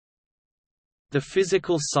The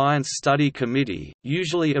Physical Science Study Committee,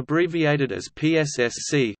 usually abbreviated as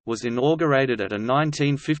PSSC, was inaugurated at a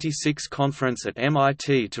 1956 conference at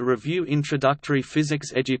MIT to review introductory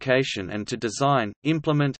physics education and to design,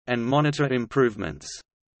 implement, and monitor improvements.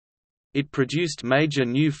 It produced major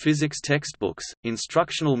new physics textbooks,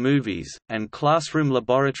 instructional movies, and classroom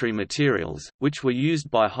laboratory materials, which were used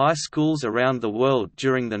by high schools around the world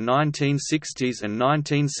during the 1960s and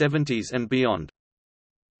 1970s and beyond.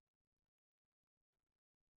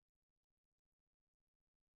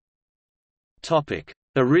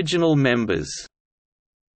 Original members: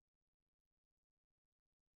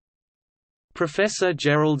 Professor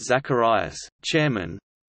Gerald Zacharias, Chairman;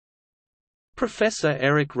 Professor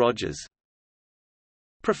Eric Rogers;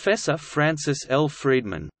 Professor Francis L.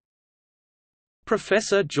 Friedman;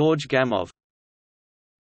 Professor George Gamow;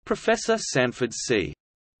 Professor Sanford C.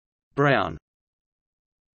 Brown;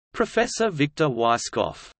 Professor Victor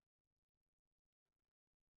Weisskopf.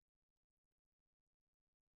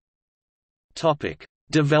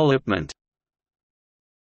 Development.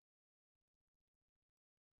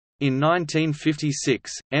 In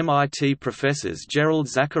 1956, MIT professors Gerald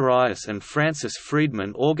Zacharias and Francis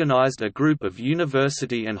Friedman organized a group of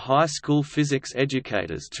university and high school physics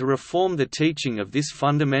educators to reform the teaching of this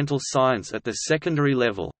fundamental science at the secondary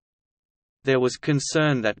level. There was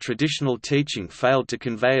concern that traditional teaching failed to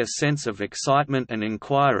convey a sense of excitement and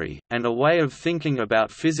inquiry, and a way of thinking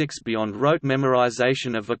about physics beyond rote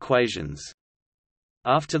memorization of equations.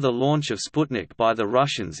 After the launch of Sputnik by the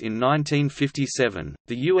Russians in 1957,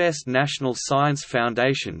 the U.S. National Science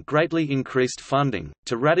Foundation greatly increased funding,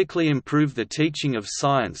 to radically improve the teaching of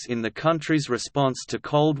science in the country's response to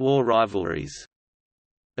Cold War rivalries.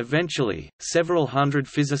 Eventually, several hundred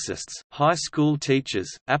physicists, high school teachers,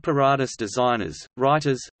 apparatus designers,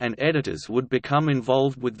 writers, and editors would become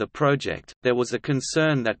involved with the project. There was a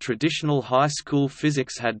concern that traditional high school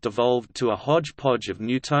physics had devolved to a hodgepodge of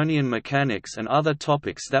Newtonian mechanics and other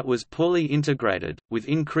topics that was poorly integrated, with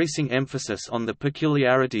increasing emphasis on the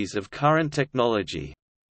peculiarities of current technology.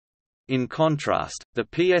 In contrast, the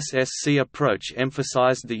PSSC approach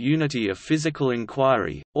emphasized the unity of physical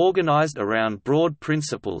inquiry, organized around broad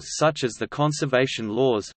principles such as the conservation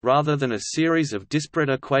laws, rather than a series of disparate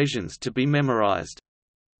equations to be memorized.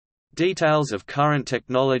 Details of current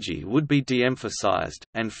technology would be de-emphasized,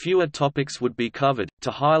 and fewer topics would be covered,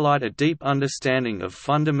 to highlight a deep understanding of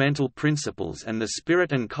fundamental principles and the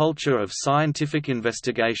spirit and culture of scientific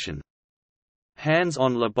investigation.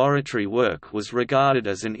 Hands-on laboratory work was regarded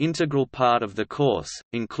as an integral part of the course,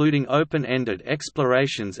 including open-ended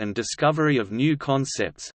explorations and discovery of new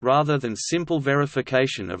concepts, rather than simple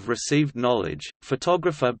verification of received knowledge.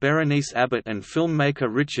 Photographer Berenice Abbott and filmmaker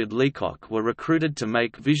Richard Leacock were recruited to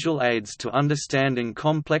make visual aids to understanding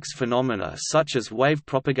complex phenomena such as wave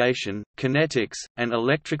propagation, kinetics, and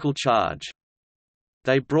electrical charge.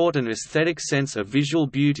 They brought an aesthetic sense of visual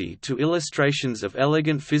beauty to illustrations of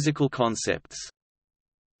elegant physical concepts.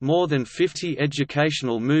 More than 50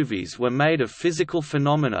 educational movies were made of physical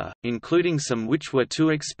phenomena, including some which were too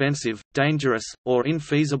expensive, dangerous, or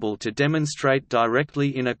infeasible to demonstrate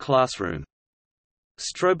directly in a classroom.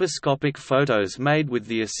 Stroboscopic photos made with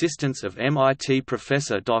the assistance of MIT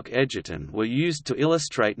professor Doc Edgerton were used to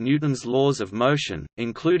illustrate Newton's laws of motion,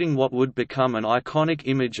 including what would become an iconic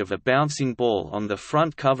image of a bouncing ball on the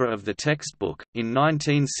front cover of the textbook. In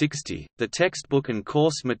 1960, the textbook and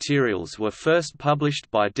course materials were first published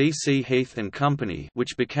by D.C. Heath & Company,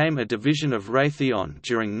 which became a division of Raytheon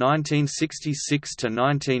during 1966 to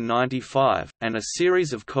 1995, and a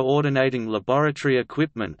series of coordinating laboratory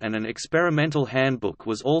equipment and an experimental handbook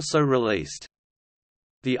was also released.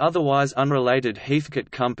 The otherwise unrelated Heathkit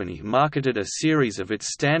Company marketed a series of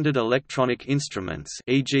its standard electronic instruments,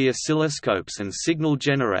 e.g. oscilloscopes and signal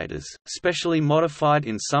generators, specially modified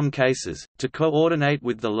in some cases, to coordinate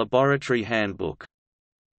with the laboratory handbook.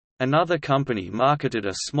 Another company marketed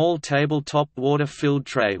a small tabletop water-filled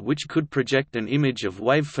tray which could project an image of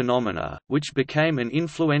wave phenomena, which became an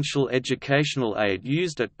influential educational aid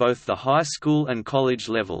used at both the high school and college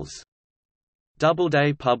levels.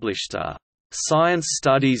 Doubleday published a «Science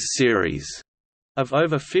Studies» series of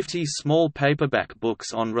over 50 small paperback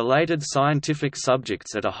books on related scientific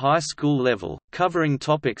subjects at a high school level, covering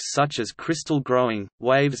topics such as crystal growing,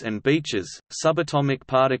 waves and beaches, subatomic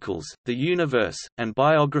particles, the universe, and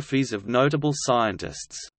biographies of notable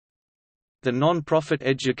scientists. The non-profit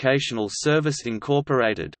Educational Service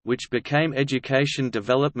Incorporated, which became Education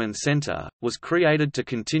Development Center, was created to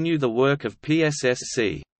continue the work of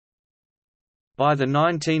PSSC. By the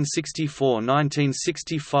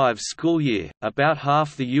 1964–1965 school year, about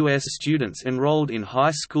half the U.S. students enrolled in high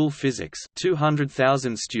school physics,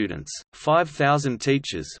 200,000 students, 5,000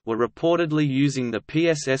 teachers, were reportedly using the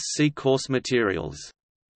PSSC course materials.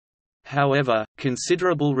 However,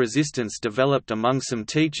 considerable resistance developed among some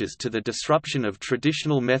teachers to the disruption of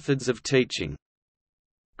traditional methods of teaching.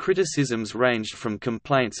 Criticisms ranged from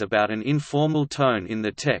complaints about an informal tone in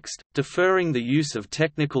the text, deferring the use of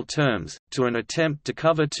technical terms, to an attempt to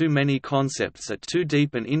cover too many concepts at too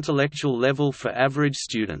deep an intellectual level for average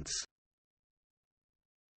students.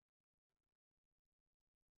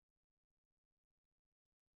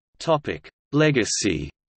 Legacy.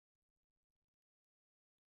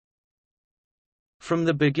 From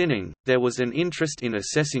the beginning, there was an interest in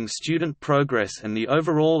assessing student progress and the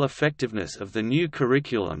overall effectiveness of the new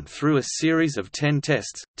curriculum through a series of 10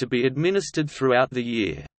 tests, to be administered throughout the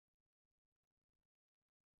year.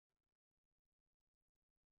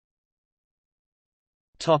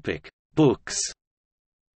 Books.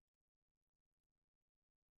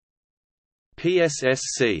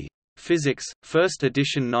 PSSC. Physics, 1st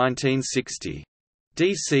edition 1960.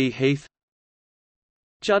 D.C. Heath,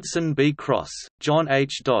 Judson B. Cross, John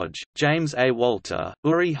H. Dodge, James A. Walter,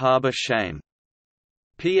 Uri Haber Shame.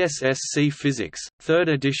 PSSC Physics,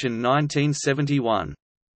 3rd edition 1971.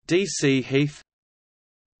 D.C. Heath,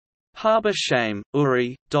 Haber Shame,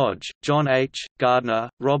 Uri, Dodge, John H., Gardner,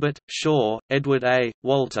 Robert, Shaw, Edward A.,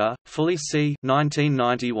 Walter, Fully C.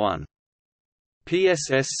 1991.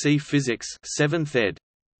 PSSC Physics, 7th ed.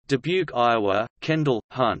 Dubuque, Iowa, Kendall,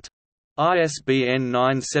 Hunt. ISBN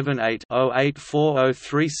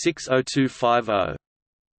 978-0840360250.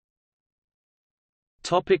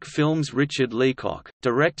 Topic films. Richard Leacock,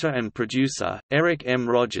 director and producer, Eric M.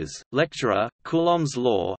 Rogers, lecturer, Coulomb's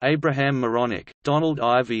Law, Abraham Moronic, Donald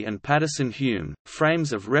Ivey and Patterson Hume,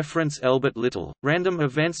 Frames of Reference Elbert Little, Random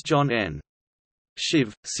Events John N.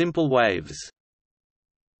 Shiv, Simple Waves.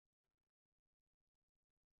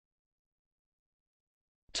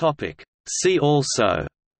 See also: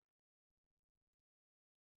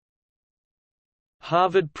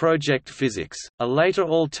 Harvard Project Physics, a later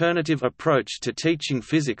alternative approach to teaching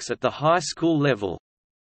physics at the high school level.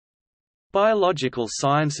 Biological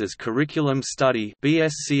Sciences Curriculum Study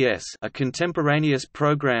 (BSCS), a contemporaneous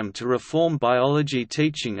program to reform biology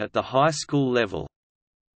teaching at the high school level.